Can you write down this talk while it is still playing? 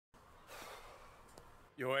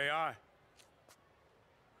Yo, AI.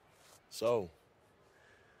 So,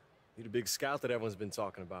 you the big scout that everyone's been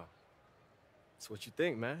talking about. That's what you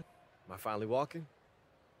think, man. Am I finally walking?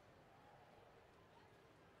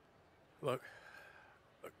 Look,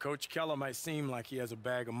 Coach Keller might seem like he has a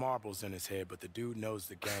bag of marbles in his head, but the dude knows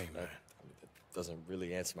the game, man. That doesn't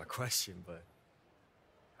really answer my question, but...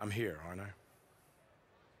 I'm here, aren't I?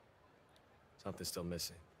 Something's still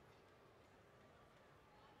missing.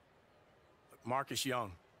 Look, Marcus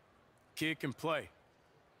Young. Kid can play.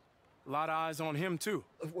 A lot of eyes on him, too.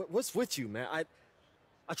 What's with you, man?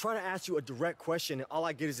 I try to ask you a direct question, and all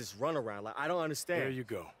I get is this runaround. Like, I don't understand. There you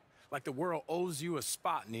go. Like the world owes you a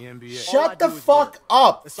spot in the NBA. Shut the fuck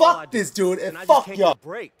up. Fuck this dude and fuck y'all.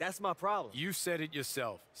 Break. That's my problem. You said it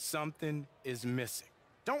yourself. Something is missing.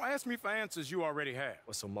 Don't ask me for answers you already have.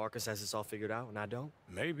 Well, so Marcus has this all figured out, and I don't?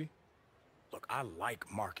 Maybe. Look, I like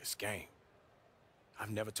Marcus' game.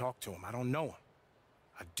 I've never talked to him. I don't know him.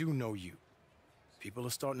 I do know you. People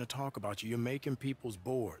are starting to talk about you. You're making people's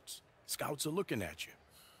boards. Scouts are looking at you.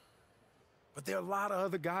 But there are a lot of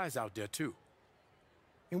other guys out there, too.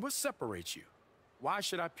 And what separates you? Why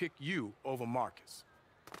should I pick you over Marcus?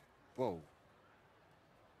 Whoa.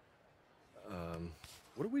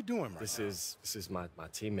 What are we doing right now? This is my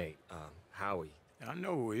teammate, Howie. I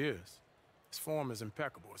know who he is. His form is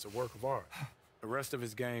impeccable. It's a work of art. The rest of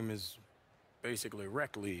his game is basically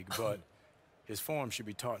rec league, but his form should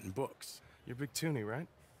be taught in books. You're Big Toonie, right?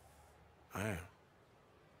 I am.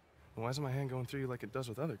 Why isn't my hand going through you like it does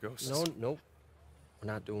with other ghosts? Nope.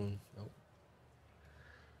 We're not doing, nope.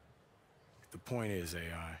 The point is,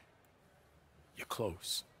 AI, you're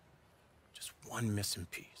close. Just one missing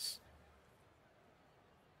piece.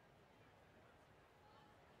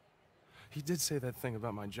 He did say that thing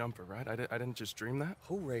about my jumper, right? I didn't just dream that?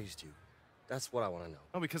 Who raised you? That's what I want to know.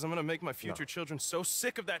 Oh, because I'm gonna make my future children so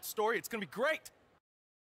sick of that story, it's gonna be great!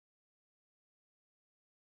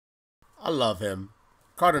 I love him.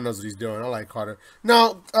 Carter knows what he's doing. I like Carter.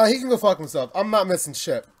 No, he can go fuck himself. I'm not missing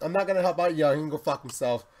shit. I'm not gonna help out Young. He can go fuck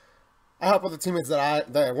himself. I help other teammates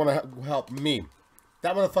that want to help me.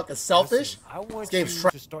 That motherfucker's selfish. Listen, I want you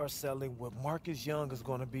to start selling what Marcus Young is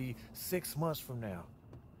going to be 6 months from now.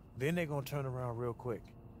 Then they're going to turn around real quick.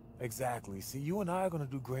 Exactly. See, you and I are going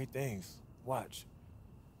to do great things. Watch.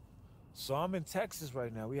 So I'm in Texas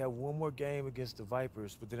right now. We have one more game against the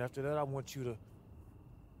Vipers, but then after that, I want you to...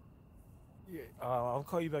 Yeah, I'll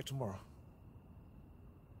call you back tomorrow.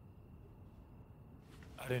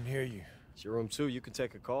 I didn't hear you. It's your room, too. You can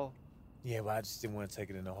take a call. Yeah, but I just didn't want to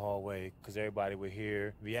take it in the hallway because everybody would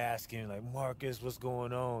hear, be asking, like, Marcus, what's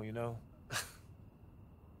going on, you know?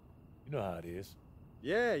 You know how it is.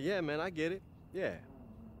 Yeah, man, I get it. Yeah.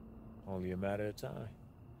 Only a matter of time.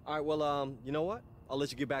 All right, well, you know what? I'll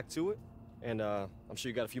let you get back to it. And I'm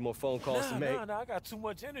sure you got a few more phone calls to make. Nah, I got too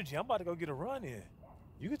much energy. I'm about to go get a run in.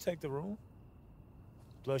 You can take the room.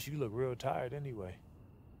 Plus, you look real tired anyway.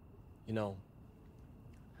 You know,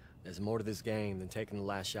 there's more to this game than taking the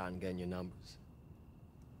last shot and getting your numbers.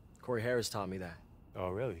 Corey Harris taught me that. Oh,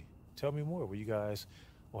 really? Tell me more. Were you guys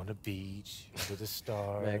on the beach, with the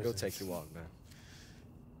stars? Man, go take your walk, man.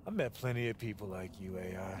 I met plenty of people like you,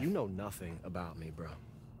 AI. You know nothing about me, bro.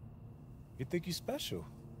 You think you're special.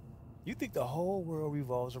 You think the whole world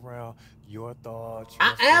revolves around your thoughts.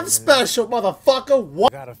 I am special, motherfucker.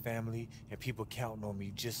 What? I got a family, and people counting on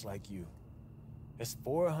me just like you. There's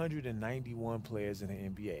 491 players in the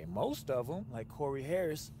NBA. Most of them, like Corey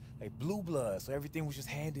Harris, like blue blood, so everything was just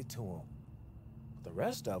handed to him. The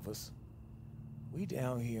rest of us, we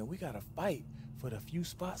down here, and we gotta fight for the few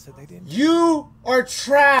spots that they didn't. You are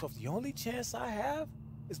trapped. So if the only chance I have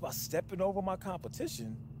is by stepping over my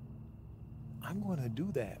competition, I'm gonna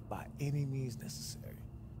do that by any means necessary.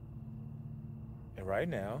 And right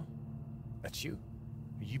now, that's you.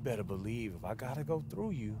 You better believe if I gotta go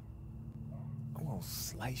through you, I'm gonna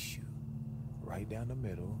slice you right down the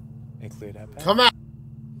middle and clear that path. Come on.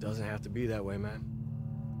 Doesn't have to be that way, man.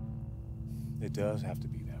 It does have to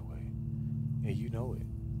be that way. And you know it.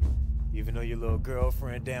 Even though your little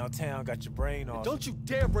girlfriend downtown got your brain off. Don't you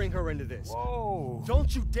dare bring her into this. Whoa.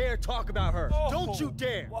 Don't you dare talk about her. Whoa. Don't you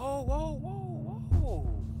dare.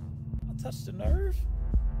 Whoa. I touched the nerve.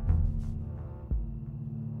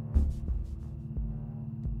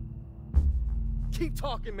 Keep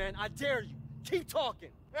talking, man. I dare you. Keep talking.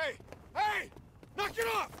 Hey! Knock it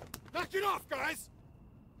off! Knock it off, guys!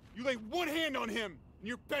 You lay one hand on him, and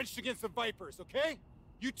you're benched against the Vipers, okay?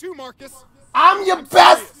 You too, Marcus. I'm your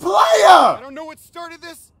best player! I don't know what started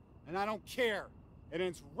this, and I don't care. It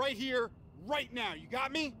ends right here, right now. You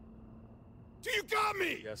got me? Do you got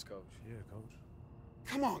me? Yes, coach. Yeah, coach.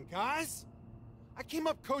 Come on, guys. I came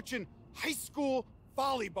up coaching high school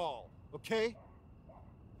volleyball, okay?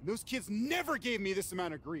 And those kids never gave me this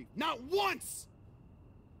amount of grief. Not once!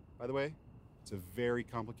 By the way, it's a very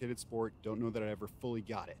complicated sport. Don't know that I ever fully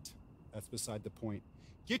got it. That's beside the point.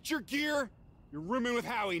 Get your gear. You're rooming with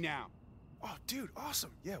Howie now. Oh, dude,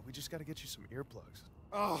 awesome. Yeah, we just gotta get you some earplugs.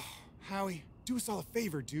 Oh, Howie, do us all a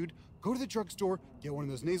favor, dude. Go to the drugstore, get one of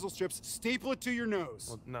those nasal strips, staple it to your nose.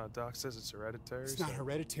 Well, no, Doc says it's hereditary. It's not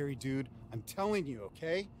hereditary, dude. I'm telling you,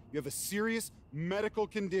 okay? You have a serious medical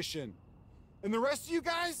condition. And the rest of you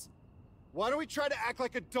guys, why don't we try to act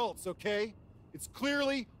like adults, okay? It's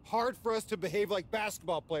clearly hard for us to behave like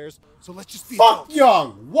basketball players, so let's just be Fuck adults.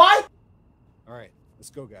 Young. What? All right, let's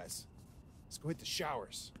go, guys. Let's go hit the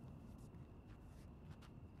showers.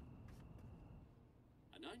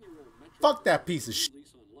 Fuck that piece of shit.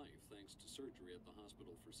 Lease on life thanks to surgery at the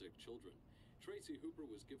hospital for sick children. Tracy Hooper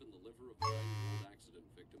was given the liver of a 9-year-old accident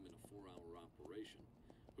victim in a 4-hour operation.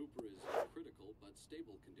 Hooper is in critical but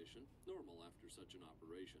stable condition, normal after such an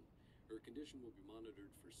operation. Her condition will be monitored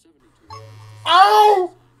for 72 hours.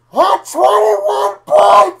 Oh! Hot 21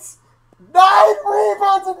 points! 9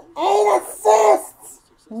 rebounds and 8 assists!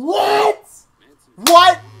 What?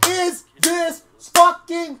 What is this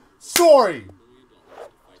fucking story?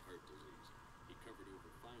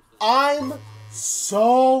 I'm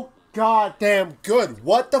so goddamn good.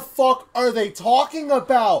 What the fuck are they talking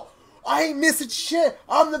about? I ain't missing shit.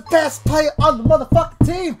 I'm the best player on the motherfucking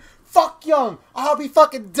team. Fuck Young. I hope he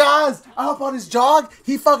fucking dies. I hope on his jog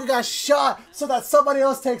he fucking got shot so that somebody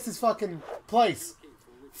else takes his fucking place.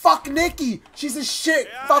 Fuck Nikki. She's a shit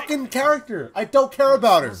fucking character. I don't care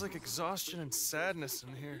about her. Smells like exhaustion and sadness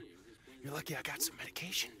in here. You're lucky I got some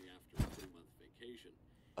medication.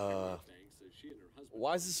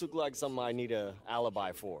 Why does this look like something I need an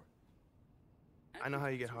alibi for? I know how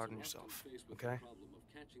you get hard on yourself, okay?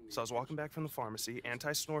 So I was walking back from the pharmacy,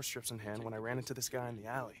 anti-snore strips in hand, when I ran into this guy in the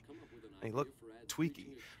alley. And he looked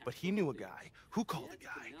tweaky, but he knew a guy who called a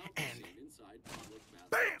guy, and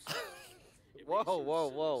BAM! Whoa, whoa,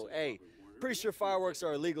 whoa. Hey, pretty sure fireworks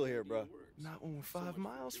are illegal here, bro. Not when we're 5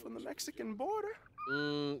 miles from the Mexican border.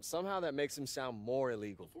 Somehow that makes him sound more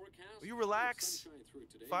illegal. Will you relax?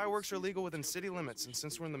 Fireworks are legal within city limits, and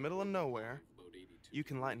since we're in the middle of nowhere, you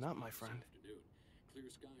can lighten up, my friend.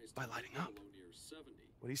 By lighting up.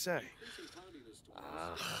 What do you say?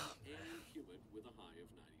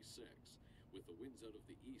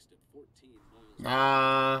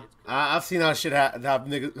 I've seen how shit how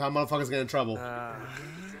motherfuckers get in trouble.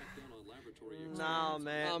 Nah,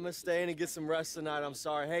 man. I'm gonna stay in and get some rest tonight. I'm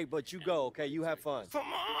sorry. Hey, but you go, okay? You have fun. Come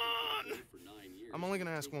on! I'm only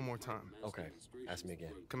gonna ask one more time. Okay. Ask me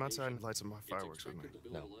again. Come outside and light some more fireworks with me.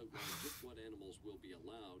 No.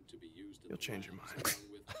 You'll change your mind.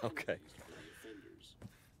 Okay.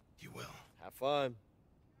 You will. Have fun.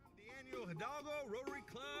 The annual Hidalgo Rotary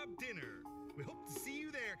Club dinner. We hope to see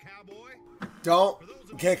you there, cowboy. Don't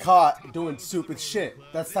get caught doing stupid shit.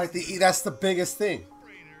 That's like that's the biggest thing.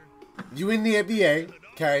 You in the NBA,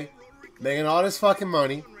 okay, making all this fucking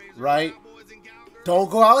money, right? Don't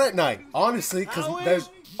go out at night, honestly, because there's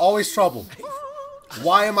always trouble.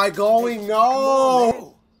 Why am I going?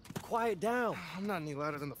 No! Quiet down. I'm not any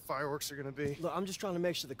louder than the fireworks are gonna be. Look, I'm just trying to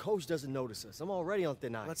make sure the coach doesn't notice us. I'm already on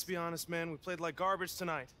thin ice. Let's be honest, man. We played like garbage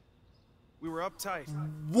tonight. We were uptight.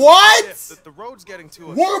 What? The road's getting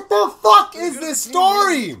to us. What the fuck is this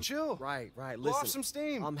story? Chill. Right. Blow Listen, off some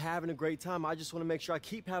steam. I'm having a great time. I just want to make sure I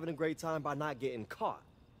keep having a great time by not getting caught.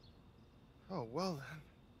 Oh, well then.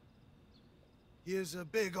 Here's a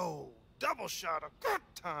big old double shot of good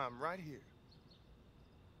time right here.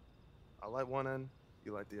 I'll light one end,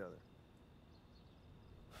 you light the other.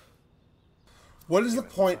 What is the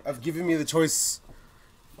point of giving me the choice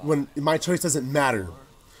when my choice doesn't matter?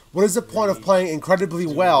 What is the point of playing incredibly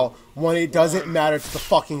well when it doesn't matter to the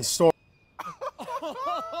fucking story?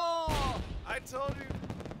 I told you.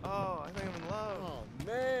 Oh, I think I'm in love. Oh,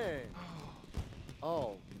 man.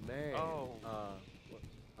 Oh, man. Oh.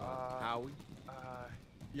 Howie?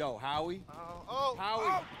 Yo, Howie? Oh.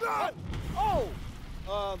 Howie? Oh,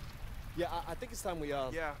 Oh! Yeah, I think it's time we,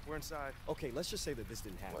 yeah, we're inside. Okay, let's just say that this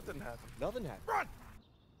didn't happen. What didn't happen? Nothing happened. Run!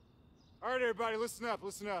 All right, everybody, listen up,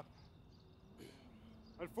 listen up.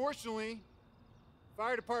 Unfortunately, the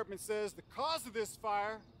fire department says the cause of this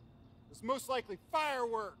fire was most likely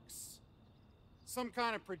fireworks. Some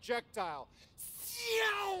kind of projectile.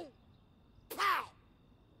 Pow!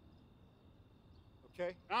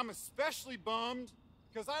 Okay, I'm especially bummed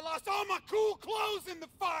because I lost all my cool clothes in the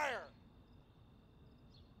fire.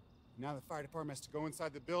 Now the fire department has to go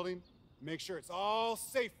inside the building, make sure it's all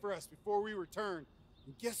safe for us before we return.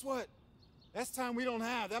 And guess what? That's time we don't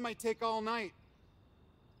have. That might take all night.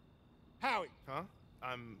 Howie. Huh?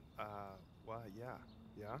 Well, yeah.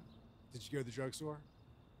 Yeah? Did you go to the drugstore?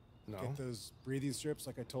 No. Get those breathing strips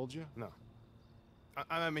like I told you? No.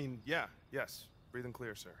 I mean, yeah, yes. Breathe and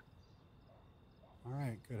clear, sir. All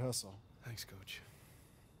right, good hustle. Thanks, Coach.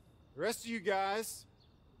 The rest of you guys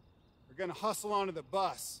are gonna hustle onto the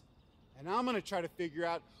bus, and I'm gonna try to figure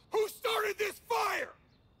out who started this fire!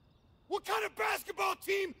 What kind of basketball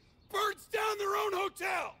team burns down their own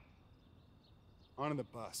hotel? Onto the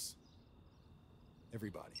bus.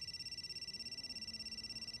 Everybody.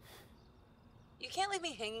 You can't leave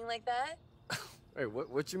me hanging like that. Wait,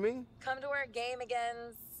 what you mean? Come to our game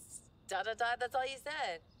against... da-da-da, that's all you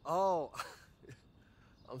said. Oh,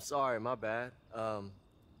 I'm sorry, my bad. I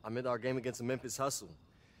meant our game against the Memphis Hustle.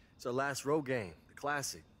 It's our last road game, the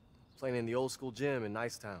classic. Playing in the old school gym in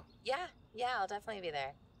Nicetown. Yeah, I'll definitely be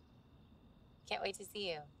there. Can't wait to see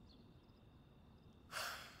you.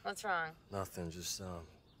 What's wrong? Nothing, just, the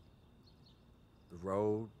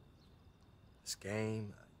road, this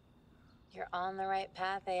game. You're on the right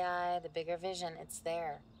path, AI. The bigger vision, it's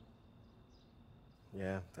there.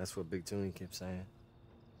 Yeah, that's what Big Toonie kept saying.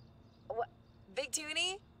 What? Big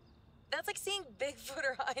Toonie? That's like seeing Bigfoot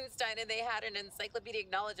or Einstein and they had an encyclopedic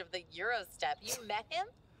knowledge of the Eurostep. You met him?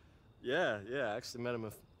 Yeah, I actually met him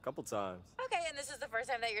a couple times. Okay, and this is the first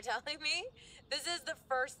time that you're telling me? This is the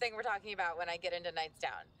first thing we're talking about when I get into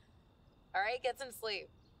Nightstown. All right, get some sleep.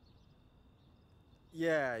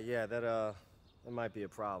 Yeah, that might be a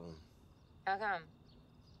problem. How come?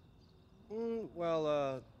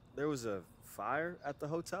 Well, there was a fire at the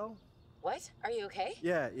hotel. What? Are you okay?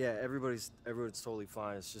 Yeah, everyone's totally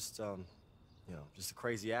fine. It's just, just a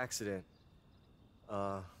crazy accident.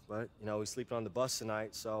 But, we sleeping on the bus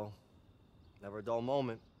tonight, so never a dull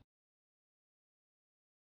moment.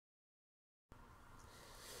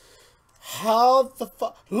 How the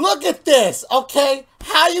fuck? Look at this, okay?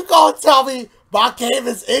 How you gonna tell me my game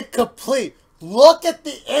is incomplete? Look at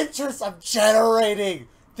the interest I'm generating.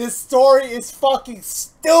 This story is fucking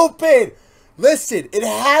stupid. Listen, it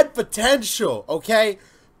had potential, okay?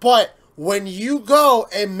 But when you go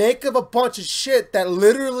and make up a bunch of shit that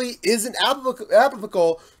literally isn't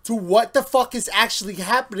applicable to what the fuck is actually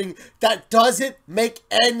happening, that doesn't make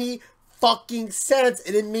any fucking sense,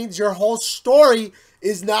 and it means your whole story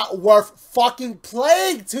is not worth fucking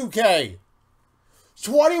playing, 2K.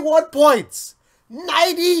 21 points.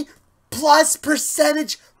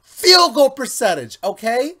 90+% field goal percentage,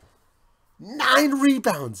 okay? 9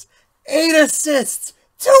 rebounds. 8 assists.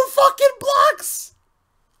 2 fucking blocks.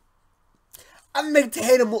 I made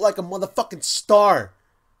Tatum look like a motherfucking star.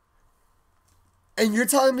 And you're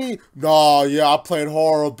telling me, no, yeah, I played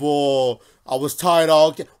horrible. I was tired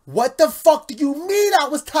all game. What the fuck do you mean I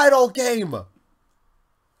was tired all game?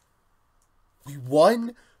 We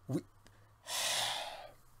won?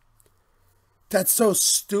 That's so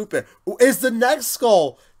stupid. Is the next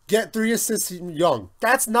goal get 3 assists young?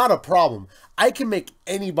 That's not a problem. I can make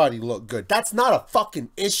anybody look good. That's not a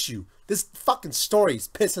fucking issue. This fucking story is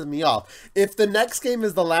pissing me off. If the next game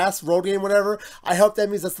is the last road game, whatever, I hope that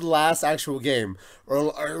means that's the last actual game.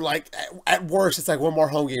 Or like, at worst, it's like one more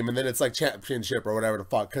home game, and then it's like championship or whatever the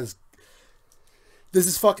fuck. Because this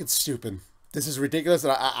is fucking stupid. This is ridiculous.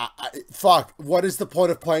 And fuck, what is the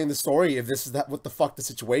point of playing the story if this is what the fuck the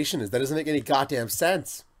situation is? That doesn't make any goddamn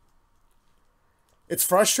sense. It's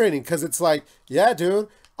frustrating because it's like, yeah, dude,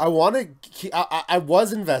 I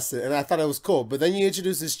was invested and I thought it was cool, but then you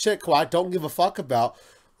introduce this chick who I don't give a fuck about.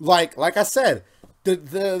 Like I said,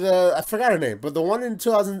 the I forgot her name, but the one in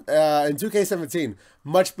 2K17,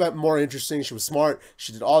 much more interesting. She was smart.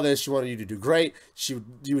 She did all this. She wanted you to do great. You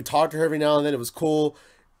would talk to her every now and then. It was cool.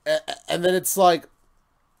 And then it's like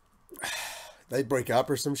they break up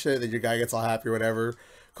or some shit. Then your guy gets all happy or whatever.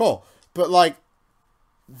 Cool, but like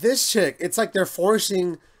this chick, it's like they're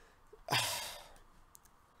forcing.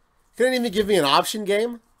 Couldn't even give me an option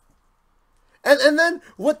game. And then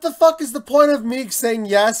what the fuck is the point of me saying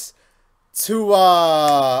yes to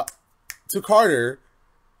Carter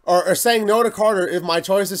or saying no to Carter if my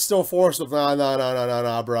choice is still forced with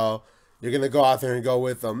no, bro. You're gonna go out there and go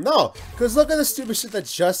with them. No, because look at the stupid shit that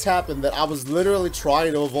just happened that I was literally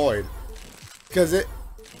trying to avoid. Because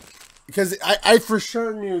I for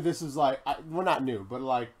sure knew this was like, well, not new, but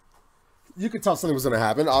like, you could tell something was gonna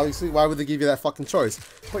happen. Obviously, why would they give you that fucking choice?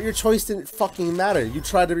 But your choice didn't fucking matter. You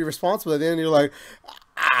tried to be responsible at the end, and you're like,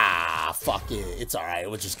 fuck it, it's alright,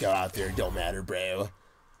 we'll just go out there, it don't matter, bro.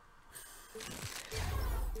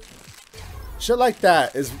 Shit like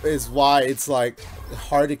that is why it's like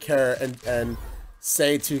hard to care and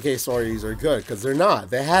say 2K stories are good, because they're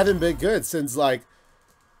not. They haven't been good since like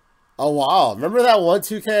a while. Remember that one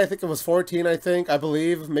 2K? I think it was 14. I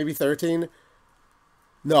believe maybe 13.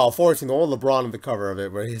 No, 14, the one with LeBron on the cover of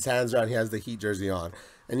it, where his hands are out and he has the Heat jersey on.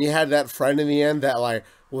 And you had that friend in the end that, like,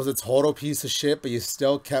 was a total piece of shit, but you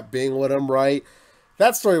still kept being with him, right?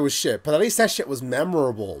 That story was shit, but at least that shit was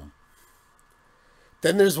memorable.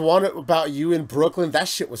 Then there's one about you in Brooklyn. That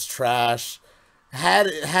shit was trash. Had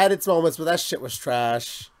its moments, but that shit was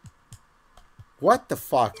trash. What the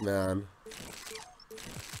fuck, man?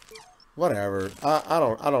 Whatever. I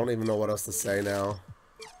don't even know what else to say now.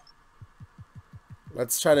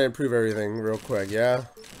 Let's try to improve everything real quick, yeah?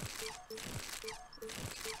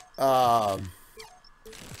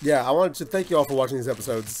 Yeah, I wanted to thank you all for watching these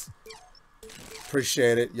episodes.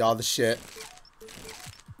 Appreciate it. Y'all the shit.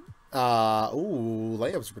 Ooh,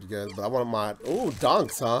 layups are pretty good, but I want my... Ooh,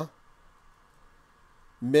 dunks, huh?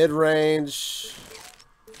 Mid-range.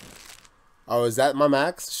 Oh, is that my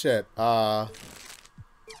max? Shit.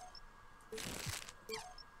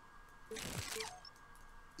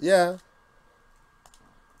 Yeah.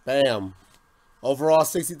 Bam. Overall,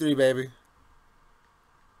 63, baby.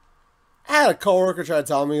 I had a coworker try to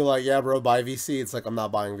tell me, like, yeah, bro, buy VC. It's like, I'm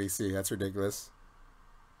not buying VC. That's ridiculous.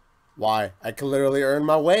 Why? I can literally earn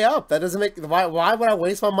my way up. That doesn't make... Why would I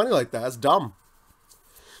waste my money like that? That's dumb.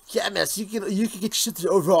 Yeah, man, so you can get shit to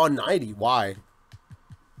overall 90. Why?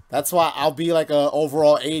 That's why I'll be like a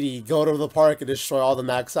overall 80, go to the park and destroy all the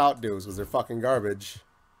max out dudes because they're fucking garbage.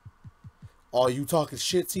 Oh, you talking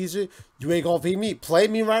shit, Caesar? You ain't gonna beat me. Play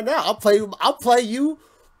me right now. I'll play you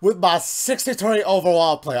with my 63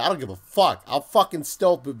 overall play. I don't give a fuck. I'll fucking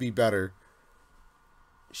still be better.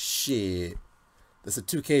 Shit. This is a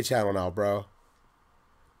 2K channel now, bro.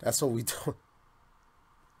 That's what we do.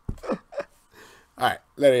 Alright,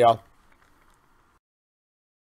 later, y'all.